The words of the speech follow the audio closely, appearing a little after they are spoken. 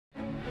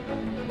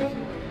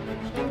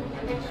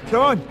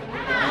John!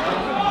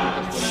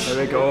 There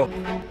we go.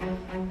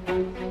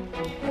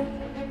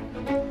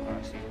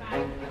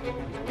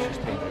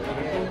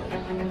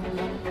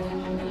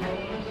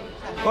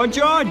 Come on,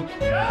 John!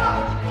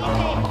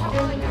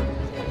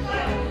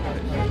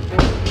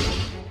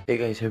 Hey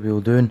guys, how we all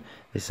doing?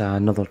 This is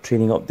another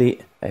training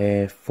update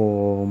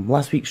from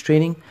last week's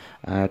training.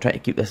 I tried to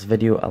keep this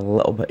video a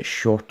little bit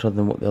shorter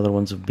than what the other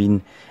ones have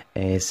been,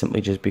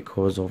 simply just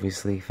because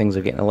obviously things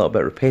are getting a little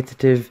bit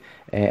repetitive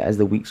as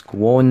the weeks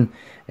go on.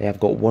 I've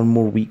got one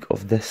more week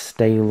of this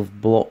style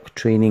of block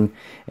training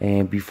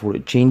before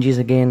it changes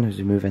again as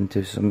we move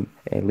into some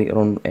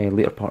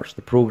later parts of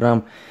the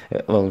program.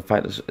 Well, in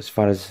fact, as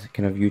far as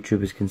kind of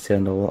YouTube is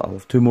concerned, I'll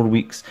have 2 more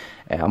weeks.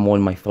 I'm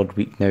on my 3rd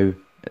week now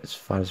as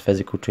far as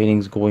physical training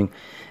is going,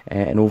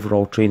 and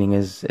overall training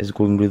is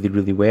going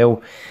really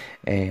well.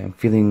 I'm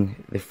feeling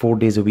the 4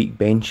 days a week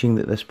benching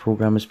that this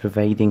program is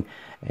providing,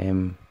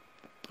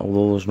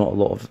 although there's not a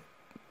lot of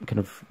kind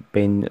of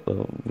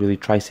really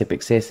tricep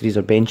accessories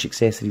or bench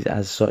accessories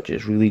as such.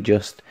 It's really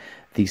just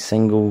the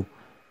single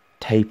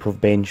type of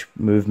bench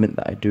movement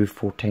that I do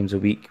 4 times a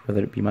week,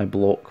 whether it be my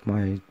block,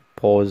 my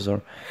pause,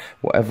 or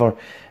whatever,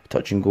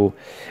 touch and go.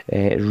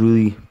 It's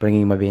really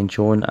bringing my bench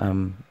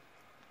on.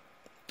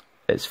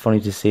 It's funny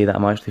to say that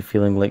I'm actually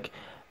feeling like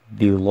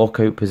the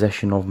lockout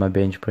position of my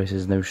bench press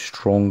is now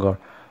stronger,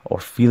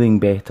 or feeling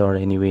better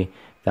anyway,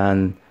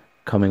 than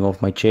coming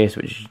off my chest,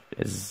 which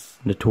is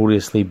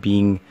notoriously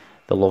being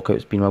the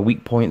lockouts being my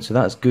weak point, so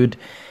that's good.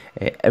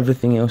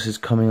 Everything else is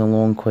coming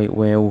along quite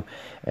well.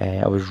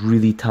 I was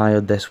really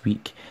tired this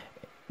week,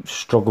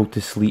 struggled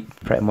to sleep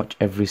pretty much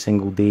every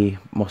single day.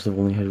 Must have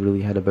only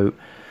really had about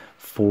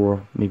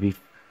 4, maybe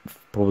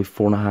probably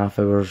 4.5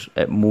 hours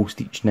at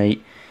most each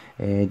night,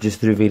 just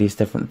through various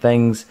different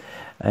things.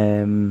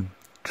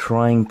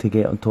 Trying to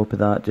get on top of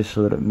that just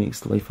so that it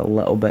makes life a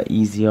little bit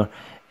easier,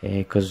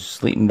 because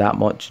sleeping that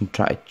much and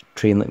try to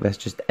train like this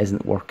just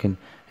isn't working,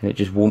 and it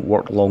just won't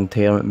work long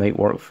term. It might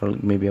work for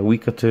maybe a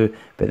week or 2,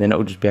 but then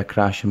it'll just be a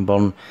crash and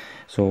burn.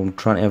 So I'm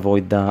trying to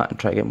avoid that and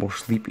try to get more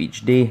sleep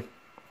each day.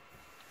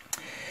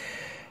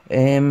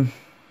 We're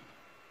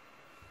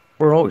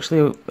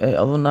actually,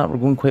 other than that, we're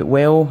going quite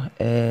well.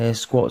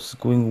 Squats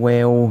going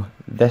well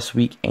this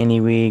week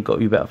anyway. Got a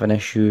wee bit of an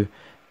issue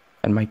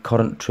in my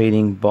current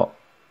training, but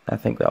I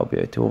think that I'll be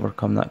able to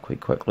overcome that quite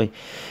quickly.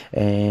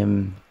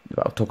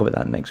 But I'll talk about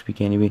that next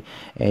week anyway.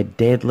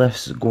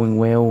 Deadlifts going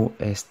well.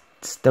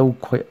 Still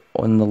quite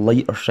on the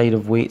lighter side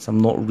of weights. I'm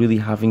not really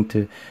having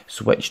to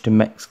switch to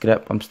mixed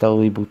grip. I'm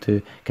still able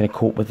to kind of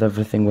cope with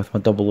everything with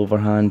my double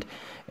overhand,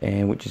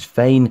 which is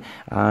fine.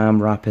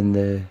 I'm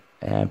wrapping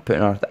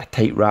putting a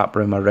tight wrap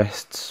around my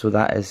wrists, so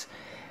that is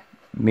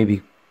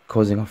maybe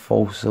causing a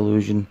false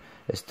illusion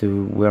as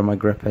to where my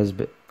grip is,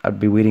 but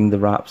I'd be wearing the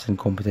wraps in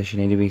competition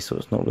anyway, so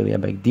it's not really a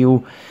big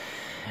deal.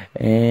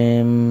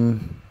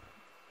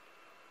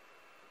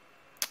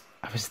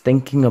 I was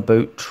thinking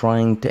about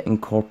trying to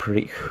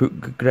incorporate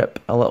hook grip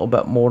a little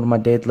bit more in my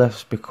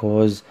deadlifts,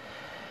 because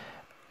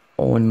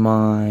on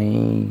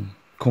my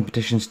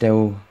competition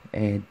style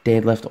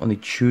deadlift on the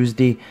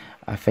Tuesday,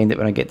 I find that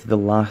when I get to the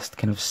last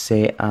kind of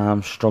set,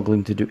 I'm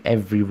struggling to do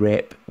every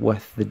rep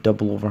with the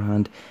double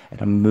overhand,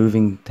 and I'm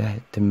moving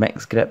to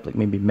mixed grip like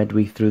maybe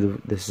midway through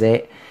the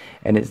set,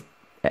 and it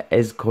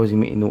is causing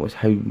me to notice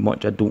how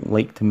much I don't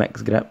like to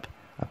mix grip.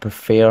 I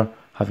prefer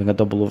having a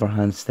double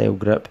overhand style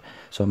grip,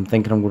 so I'm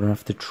thinking I'm going to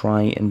have to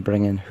try and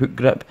bring in hook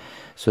grip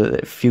so that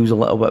it feels a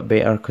little bit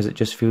better, because it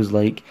just feels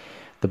like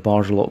the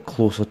bar's a lot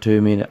closer to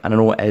me, and I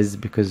know it is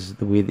because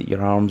the way that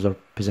your arms are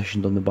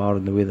positioned on the bar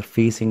and the way they're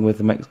facing with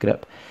the mixed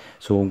grip.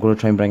 So I'm going to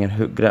try and bring in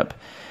hook grip,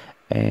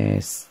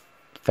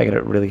 figure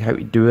out really how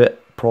to do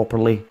it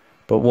properly.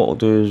 But what I'll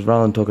do is,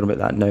 rather than talking about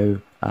that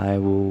now, I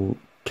will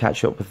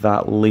catch up with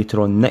that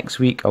later on next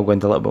week. I'll go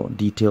into a little bit more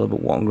detail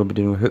about what I'm going to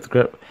be doing with hook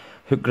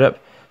grip.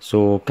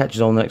 So catch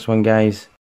us all next one, guys.